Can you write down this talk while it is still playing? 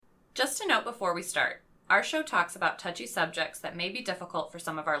Just a note before we start. Our show talks about touchy subjects that may be difficult for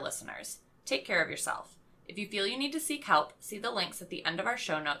some of our listeners. Take care of yourself. If you feel you need to seek help, see the links at the end of our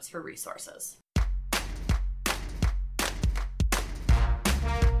show notes for resources.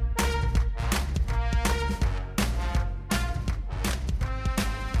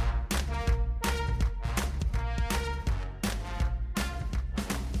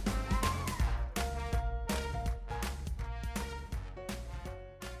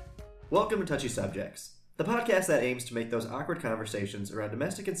 Welcome to Touchy Subjects, the podcast that aims to make those awkward conversations around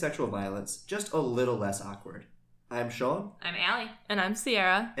domestic and sexual violence just a little less awkward. I'm Sean. I'm Allie. And I'm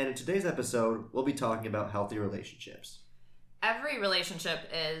Sierra. And in today's episode, we'll be talking about healthy relationships. Every relationship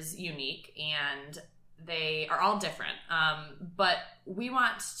is unique and they are all different. But we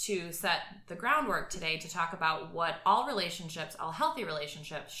want to set the groundwork today to talk about what all relationships, all healthy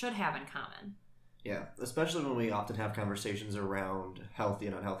relationships, should have in common. Yeah, especially when we often have conversations around healthy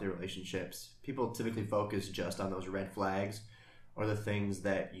and unhealthy relationships. People typically focus just on those red flags or the things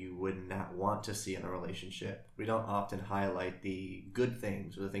that you would not want to see in a relationship. We don't often highlight the good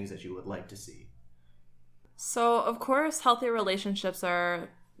things or the things that you would like to see. So, of course, healthy relationships are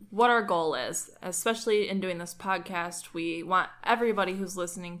what our goal is. Especially in doing this podcast, we want everybody who's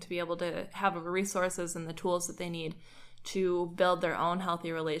listening to be able to have the resources and the tools that they need to build their own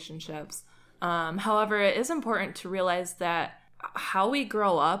healthy relationships. However, it is important to realize that how we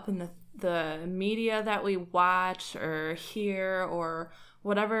grow up and the media that we watch or hear or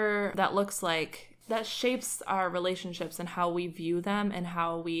whatever that looks like, that shapes our relationships and how we view them and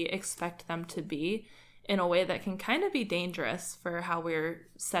how we expect them to be in a way that can kind of be dangerous for how we're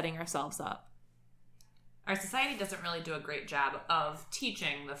setting ourselves up. Our society doesn't really do a great job of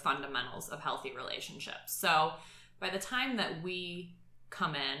teaching the fundamentals of healthy relationships. So by the time that we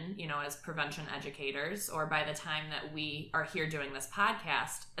come in, as prevention educators, or by the time that we are here doing this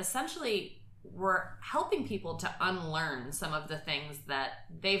podcast, essentially we're helping people to unlearn some of the things that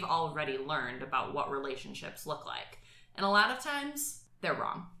they've already learned about what relationships look like. And a lot of times they're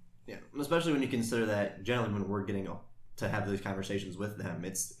wrong. Yeah, especially when you consider that generally when we're getting to have these conversations with them,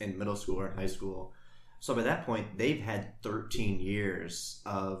 it's in middle school or in high school. So by that point, they've had 13 years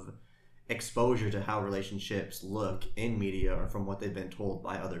of exposure to how relationships look in media or from what they've been told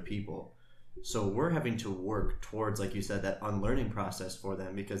by other people. So we're having to work towards, like you said, that unlearning process for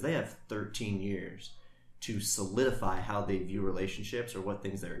them because they have 13 years to solidify how they view relationships or what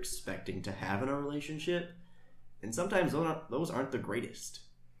things they're expecting to have in a relationship. And sometimes those aren't the greatest.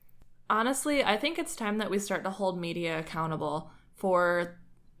 Honestly, I think it's time that we start to hold media accountable for,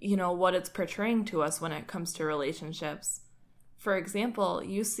 what it's portraying to us when it comes to relationships. For example,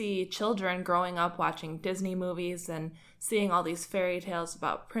 you see children growing up watching Disney movies and seeing all these fairy tales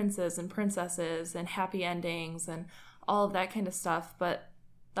about princes and princesses and happy endings and all of that kind of stuff, but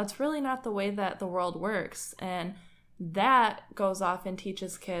that's really not the way that the world works. And that goes off and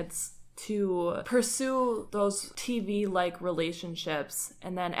teaches kids to pursue those TV-like relationships.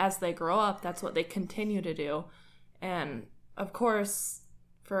 And then as they grow up, that's what they continue to do. And of course,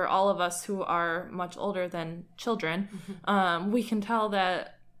 for all of us who are much older than children, we can tell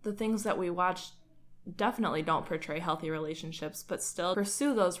that the things that we watch definitely don't portray healthy relationships, but still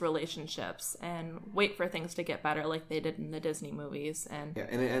pursue those relationships and wait for things to get better like they did in the Disney movies. And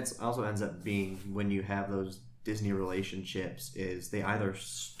it also ends up being when you have those Disney relationships is they either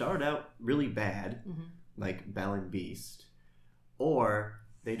start out really bad, like Belle and Beast, or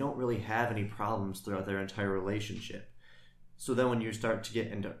they don't really have any problems throughout their entire relationship. So then when you start to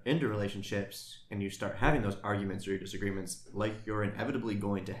get into relationships and you start having those arguments or disagreements like you're inevitably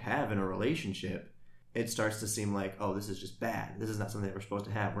going to have in a relationship, it starts to seem like, oh, this is just bad. This is not something that we're supposed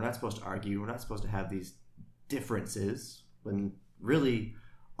to have. We're not supposed to argue. We're not supposed to have these differences when really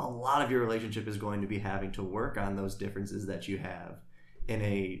a lot of your relationship is going to be having to work on those differences that you have in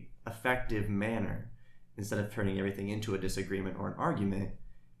a effective manner instead of turning everything into a disagreement or an argument,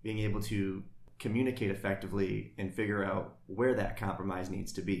 being able to communicate effectively and figure out where that compromise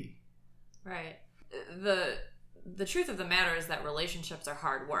needs to be. Right. The truth of the matter is that relationships are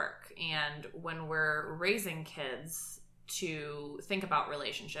hard work. And when we're raising kids to think about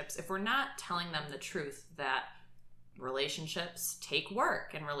relationships, if we're not telling them the truth that relationships take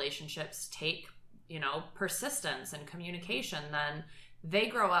work and relationships take, persistence and communication, then they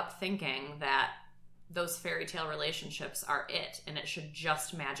grow up thinking that those fairy tale relationships are it and it should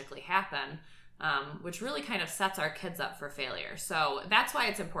just magically happen. Which really kind of sets our kids up for failure. So that's why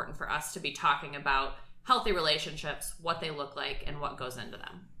it's important for us to be talking about healthy relationships, what they look like, and what goes into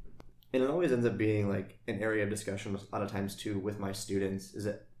them. And it always ends up being like an area of discussion a lot of times too with my students is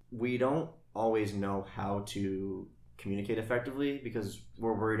that we don't always know how to communicate effectively because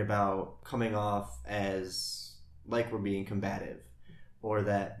we're worried about coming off as like we're being combative, or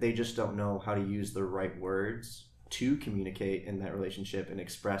that they just don't know how to use the right words to communicate in that relationship and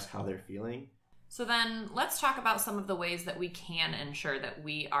express how they're feeling. So then let's talk about some of the ways that we can ensure that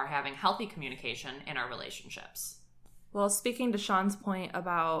we are having healthy communication in our relationships. Well, speaking to Sean's point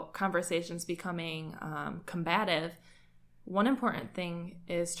about conversations becoming combative, one important thing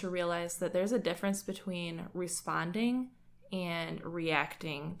is to realize that there's a difference between responding and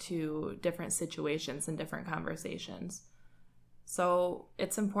reacting to different situations and different conversations. So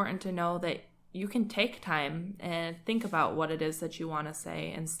it's important to know that you can take time and think about what it is that you want to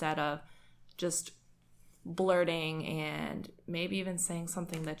say instead of just blurting and maybe even saying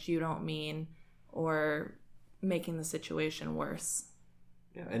something that you don't mean or making the situation worse.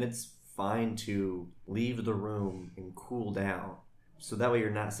 Yeah, and it's fine to leave the room and cool down. So that way you're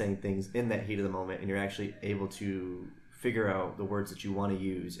not saying things in that heat of the moment and you're actually able to figure out the words that you want to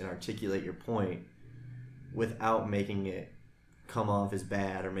use and articulate your point without making it come off as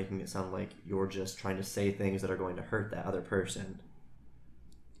bad or making it sound like you're just trying to say things that are going to hurt that other person.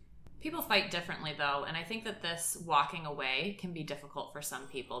 People fight differently, though, and I think that this walking away can be difficult for some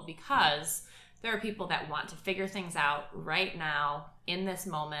people because there are people that want to figure things out right now, in this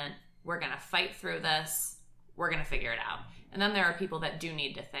moment. We're going to fight through this. We're going to figure it out. And then there are people that do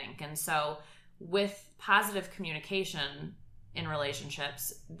need to think. And so with positive communication in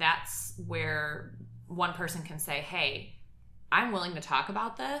relationships, that's where one person can say, hey, I'm willing to talk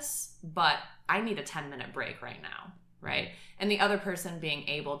about this, but I need a 10-minute break right now, right? And the other person being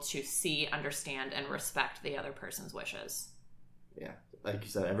able to see, understand, and respect the other person's wishes. Yeah, like you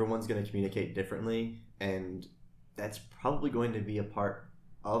said, everyone's going to communicate differently, and that's probably going to be a part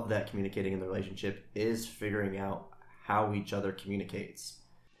of that communicating in the relationship is figuring out how each other communicates.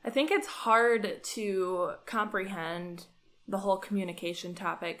 I think it's hard to comprehend the whole communication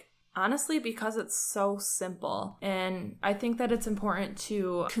topic, honestly, because it's so simple. And I think that it's important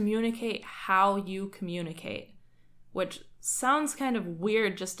to communicate how you communicate, which sounds kind of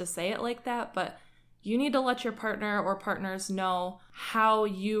weird just to say it like that, but you need to let your partner or partners know how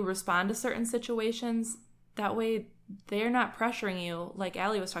you respond to certain situations. That way they're not pressuring you, like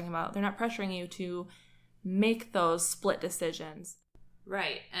Allie was talking about, they're not pressuring you to make those split decisions.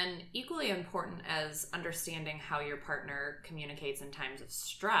 Right. And equally important as understanding how your partner communicates in times of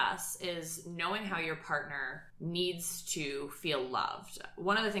stress is knowing how your partner needs to feel loved.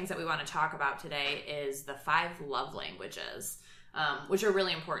 One of the things that we want to talk about today is the 5 love languages, which are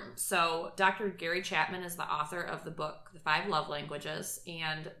really important. So Dr. Gary Chapman is the author of the book, The 5 Love Languages,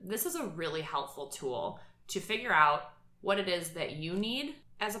 and this is a really helpful tool to figure out what it is that you need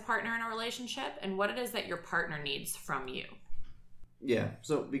as a partner in a relationship and what it is that your partner needs from you. Yeah,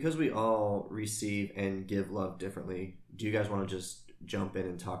 so because we all receive and give love differently, do you guys want to just jump in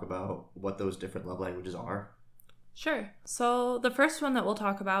and talk about what those different love languages are? Sure. So the first one that we'll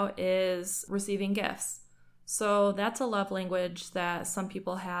talk about is receiving gifts. So that's a love language that some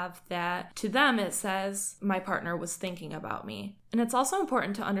people have that to them it says, my partner was thinking about me. And it's also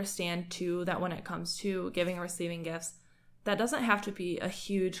important to understand too that when it comes to giving and receiving gifts, that doesn't have to be a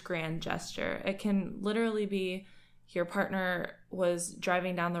huge grand gesture. It can literally be your partner was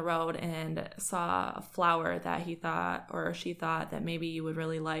driving down the road and saw a flower that he thought or she thought that maybe you would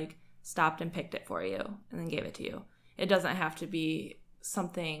really like, stopped and picked it for you and then gave it to you. It doesn't have to be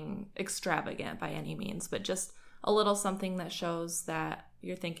something extravagant by any means, but just a little something that shows that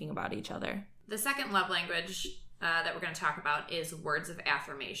you're thinking about each other. The second love language that we're going to talk about is words of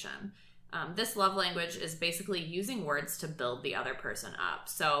affirmation. This love language is basically using words to build the other person up.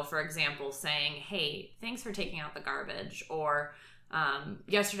 So, for example, saying, hey, thanks for taking out the garbage, or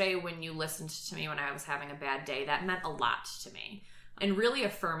yesterday when you listened to me when I was having a bad day, that meant a lot to me. And really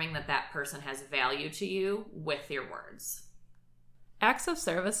affirming that that person has value to you with your words. Acts of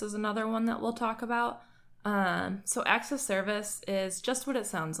service is another one that we'll talk about. So acts of service is just what it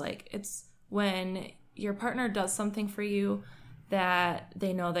sounds like. It's when your partner does something for you that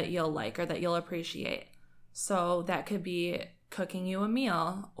they know that you'll like or that you'll appreciate. So that could be cooking you a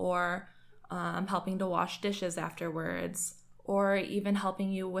meal or helping to wash dishes afterwards or even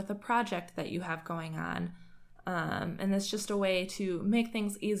helping you with a project that you have going on. And it's just a way to make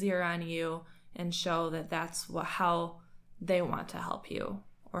things easier on you and show that that's how they want to help you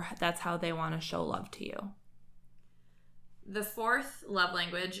or that's how they want to show love to you. The fourth love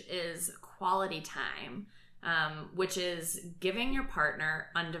language is quality time. Which is giving your partner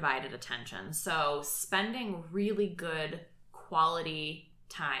undivided attention. So spending really good quality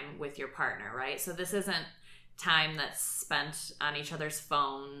time with your partner, right? So this isn't time that's spent on each other's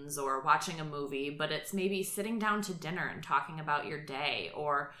phones or watching a movie, but it's maybe sitting down to dinner and talking about your day,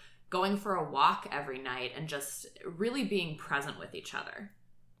 or going for a walk every night and just really being present with each other.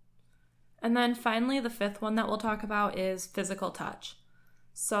 And then finally, the fifth one that we'll talk about is physical touch.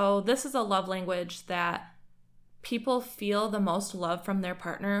 So this is a love language that people feel the most love from their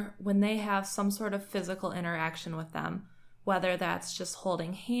partner when they have some sort of physical interaction with them, whether that's just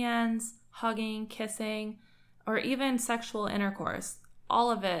holding hands, hugging, kissing, or even sexual intercourse.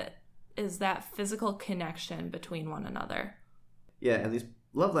 All of it is that physical connection between one another. Yeah, and these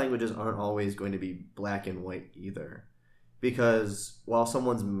love languages aren't always going to be black and white either. Because while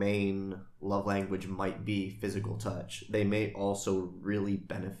someone's main love language might be physical touch, they may also really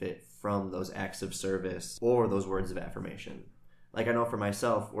benefit from those acts of service or those words of affirmation. Like, I know for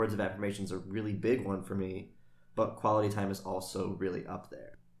myself, words of affirmation is a really big one for me, but quality time is also really up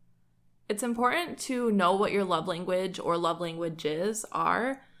there. It's important to know what your love language or love languages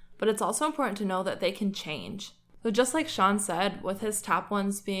are, but it's also important to know that they can change. So just like Sean said, with his top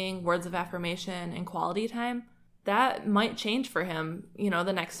ones being words of affirmation and quality time, that might change for him,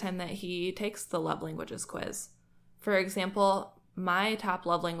 the next time that he takes the love languages quiz. For example, my top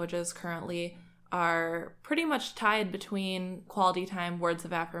love languages currently are pretty much tied between quality time, words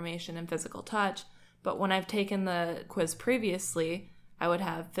of affirmation, and physical touch. But when I've taken the quiz previously, I would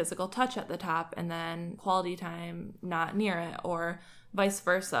have physical touch at the top and then quality time not near it, or vice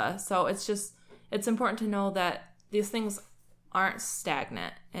versa. So it's important to know that these things aren't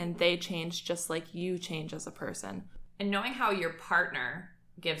stagnant and they change just like you change as a person. And knowing how your partner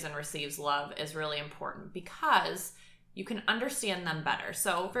gives and receives love is really important because you can understand them better.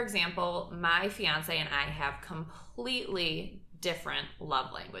 So, for example, my fiance and I have completely different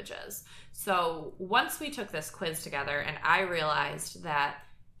love languages. So once we took this quiz together and I realized that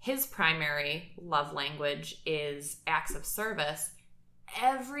his primary love language is acts of service,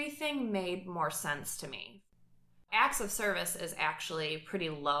 everything made more sense to me. Acts of service is actually pretty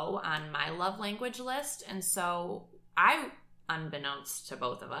low on my love language list. And so I, unbeknownst to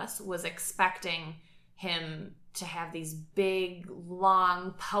both of us, was expecting him to have these big,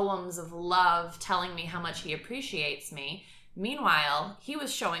 long poems of love telling me how much he appreciates me. Meanwhile, he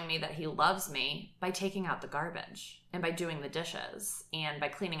was showing me that he loves me by taking out the garbage and by doing the dishes and by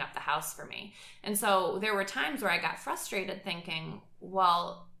cleaning up the house for me. And so there were times where I got frustrated thinking,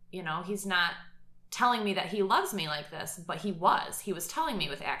 well, he's not telling me that he loves me like this, but he was telling me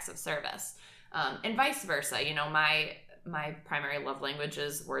with acts of service, and vice versa. My primary love language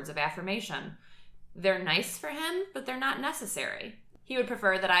is words of affirmation. They're nice for him, but they're not necessary. He would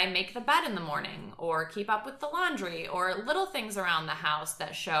prefer that I make the bed in the morning or keep up with the laundry or little things around the house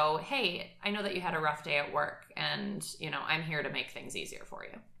that show, hey, I know that you had a rough day at work and, I'm here to make things easier for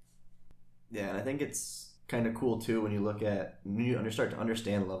you. Yeah, and I think it's kind of cool too when you start to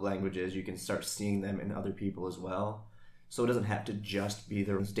understand love languages, you can start seeing them in other people as well. So it doesn't have to just be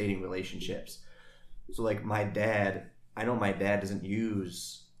their dating relationships. So like I know my dad doesn't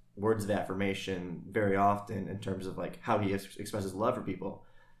use words of affirmation very often in terms of like how he expresses love for people.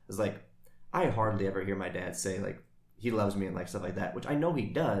 It's like I hardly ever hear my dad say like he loves me and like stuff like that, which I know he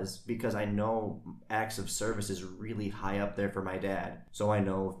does because I know acts of service is really high up there for my dad. So I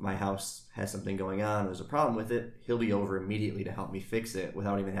know if my house has something going on, there's a problem with it, he'll be over immediately to help me fix it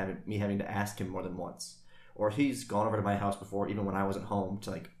without even having to ask him more than once. Or he's gone over to my house before, even when I wasn't home,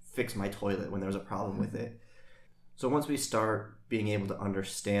 to like fix my toilet when there was a problem with it. So once we start being able to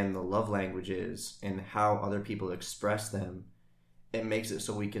understand the love languages and how other people express them, it makes it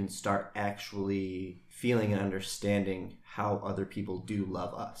so we can start actually feeling and understanding how other people do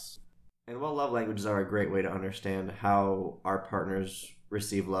love us. And while love languages are a great way to understand how our partners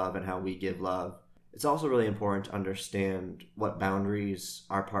receive love and how we give love, it's also really important to understand what boundaries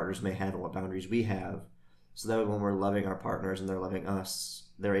our partners may have and what boundaries we have, so that when we're loving our partners and they're loving us,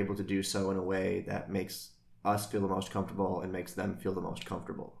 they're able to do so in a way that makes us feel the most comfortable and makes them feel the most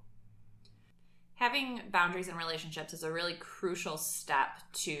comfortable. Having boundaries in relationships is a really crucial step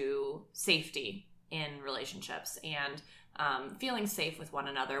to safety in relationships and feeling safe with one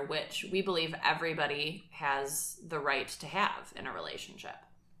another, which we believe everybody has the right to have in a relationship.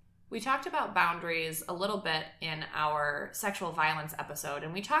 We talked about boundaries a little bit in our sexual violence episode,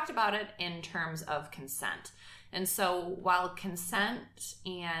 and we talked about it in terms of consent. And so while consent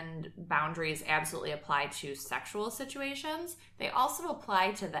and boundaries absolutely apply to sexual situations, they also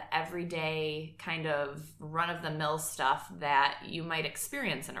apply to the everyday kind of run-of-the-mill stuff that you might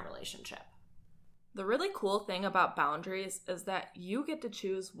experience in a relationship. The really cool thing about boundaries is that you get to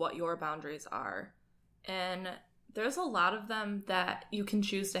choose what your boundaries are. And There's a lot of them that you can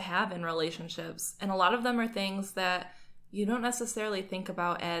choose to have in relationships, and a lot of them are things that you don't necessarily think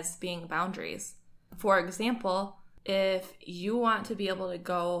about as being boundaries. For example, if you want to be able to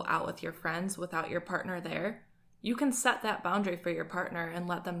go out with your friends without your partner there, you can set that boundary for your partner and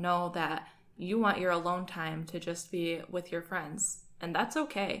let them know that you want your alone time to just be with your friends, and that's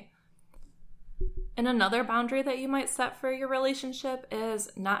okay. And another boundary that you might set for your relationship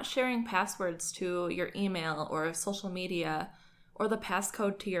is not sharing passwords to your email or social media, or the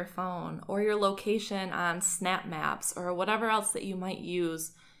passcode to your phone, or your location on Snap Maps, or whatever else that you might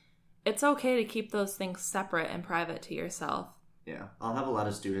use. It's okay to keep those things separate and private to yourself. Yeah, I'll have a lot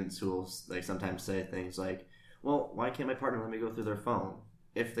of students who will sometimes say things like, well, why can't my partner let me go through their phone?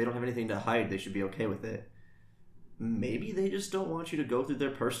 If they don't have anything to hide, they should be okay with it. Maybe they just don't want you to go through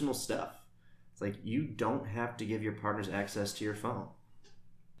their personal stuff. It's like, you don't have to give your partners access to your phone.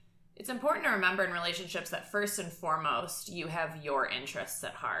 It's important to remember in relationships that first and foremost, you have your interests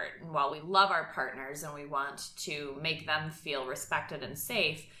at heart. And while we love our partners and we want to make them feel respected and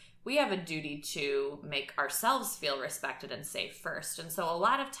safe, we have a duty to make ourselves feel respected and safe first. And so a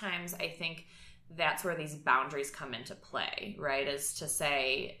lot of times I think that's where these boundaries come into play, right? Is to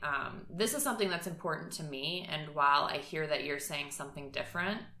say, this is something that's important to me. And while I hear that you're saying something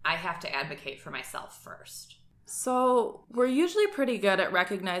different, I have to advocate for myself first. So we're usually pretty good at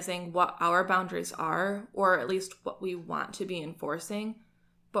recognizing what our boundaries are, or at least what we want to be enforcing,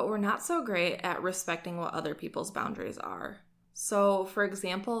 but we're not so great at respecting what other people's boundaries are. So, for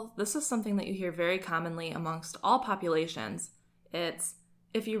example, this is something that you hear very commonly amongst all populations. It's,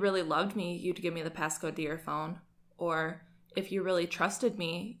 if you really loved me, you'd give me the passcode to your phone. Or, if you really trusted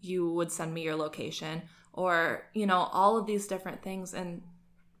me, you would send me your location. Or, all of these different things. And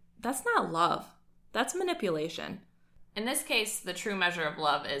that's not love. That's manipulation. In this case, the true measure of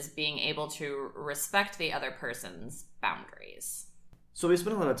love is being able to respect the other person's boundaries. So we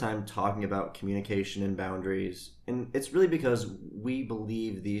spend a lot of time talking about communication and boundaries, and it's really because we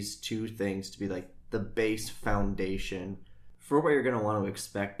believe these two things to be the base foundation for what you're going to want to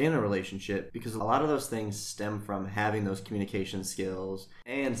expect in a relationship, because a lot of those things stem from having those communication skills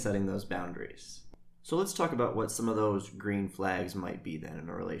and setting those boundaries. So let's talk about what some of those green flags might be then in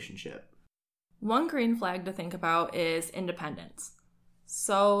a relationship. One green flag to think about is independence.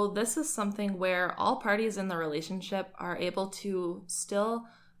 So this is something where all parties in the relationship are able to still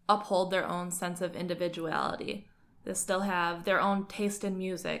uphold their own sense of individuality. They still have their own taste in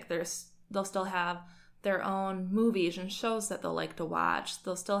music. They'll still have their own movies and shows that they'll like to watch.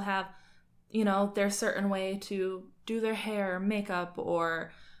 They'll still have, their certain way to do their hair, makeup,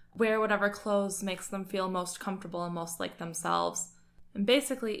 or wear whatever clothes makes them feel most comfortable and most like themselves. And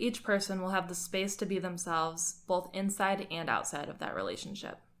basically, each person will have the space to be themselves, both inside and outside of that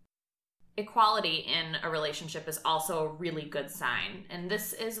relationship. Equality in a relationship is also a really good sign. And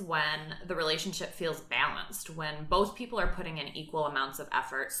this is when the relationship feels balanced, when both people are putting in equal amounts of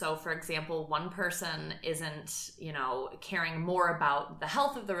effort. So, for example, one person isn't, caring more about the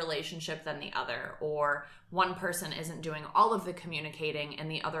health of the relationship than the other, or one person isn't doing all of the communicating and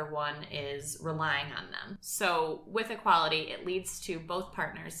the other one is relying on them. So with equality, it leads to both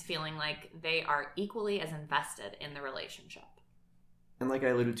partners feeling like they are equally as invested in the relationship. And like I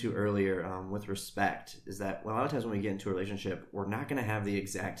alluded to earlier, with respect, is that a lot of times when we get into a relationship, we're not going to have the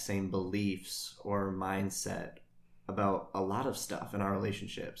exact same beliefs or mindset about a lot of stuff in our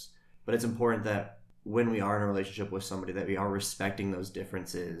relationships. But it's important that when we are in a relationship with somebody, that we are respecting those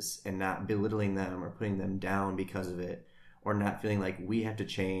differences and not belittling them or putting them down because of it, or not feeling like we have to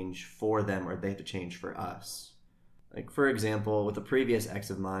change for them or they have to change for us. Like, for example, with a previous ex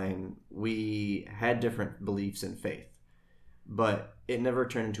of mine, we had different beliefs in faith. But it never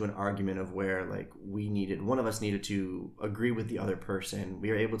turned into an argument of where one of us needed to agree with the other person. We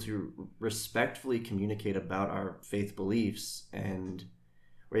were able to respectfully communicate about our faith beliefs, and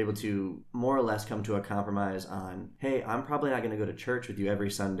we're able to more or less come to a compromise on, hey, I'm probably not going to go to church with you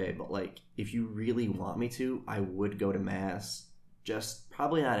every Sunday, but if you really want me to, I would go to Mass. Just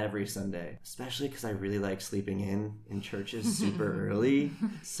probably not every Sunday, especially because I really like sleeping in churches super early.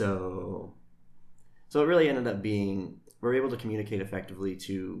 So it really ended up being, we're able to communicate effectively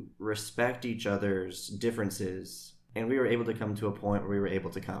to respect each other's differences, and we were able to come to a point where we were able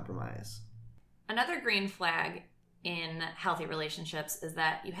to compromise. Another green flag in healthy relationships is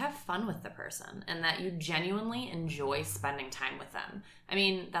that you have fun with the person and that you genuinely enjoy spending time with them. I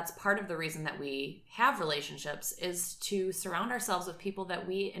mean, that's part of the reason that we have relationships, is to surround ourselves with people that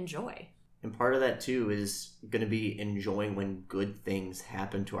we enjoy. And part of that too is going to be enjoying when good things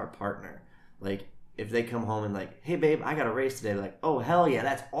happen to our partner. If they come home and hey babe, I got a race today, oh hell yeah,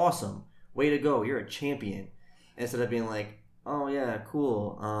 that's awesome, way to go, you're a champion. instead of being like, oh yeah,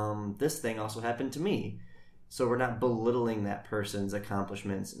 cool, this thing also happened to me. So we're not belittling that person's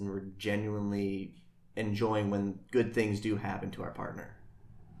accomplishments, and we're genuinely enjoying when good things do happen to our partner.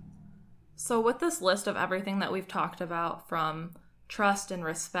 So with this list of everything that we've talked about, from trust and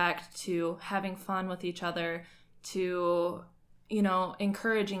respect to having fun with each other to,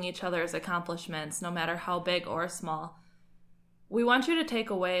 encouraging each other's accomplishments, no matter how big or small, we want you to take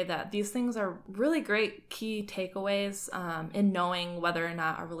away that these things are really great key takeaways in knowing whether or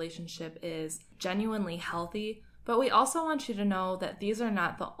not a relationship is genuinely healthy. But we also want you to know that these are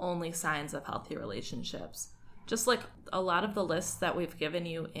not the only signs of healthy relationships. Just like a lot of the lists that we've given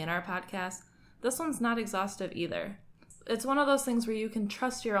you in our podcast, this one's not exhaustive either. It's one of those things where you can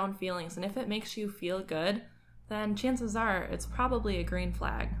trust your own feelings, and if it makes you feel good, then chances are it's probably a green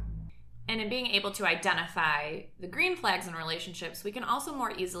flag. And in being able to identify the green flags in relationships, we can also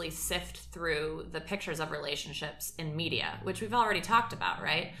more easily sift through the pictures of relationships in media, which we've already talked about,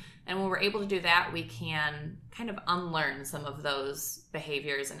 right? And when we're able to do that, we can kind of unlearn some of those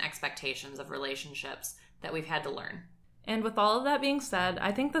behaviors and expectations of relationships that we've had to learn. And with all of that being said,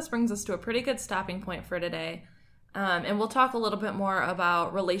 I think this brings us to a pretty good stopping point for today. And we'll talk a little bit more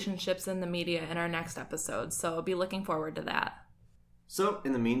about relationships in the media in our next episode, so be looking forward to that. So,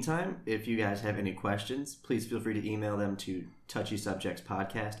 in the meantime, if you guys have any questions, please feel free to email them to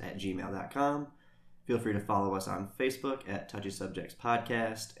touchysubjectspodcast@gmail.com. Feel free to follow us on Facebook at Touchy Subjects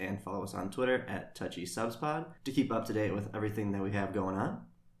Podcast and follow us on Twitter at TouchySubsPod to keep up to date with everything that we have going on.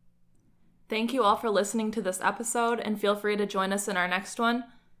 Thank you all for listening to this episode, and feel free to join us in our next one.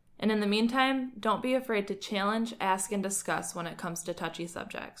 And in the meantime, don't be afraid to challenge, ask, and discuss when it comes to touchy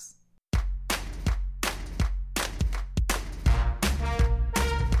subjects.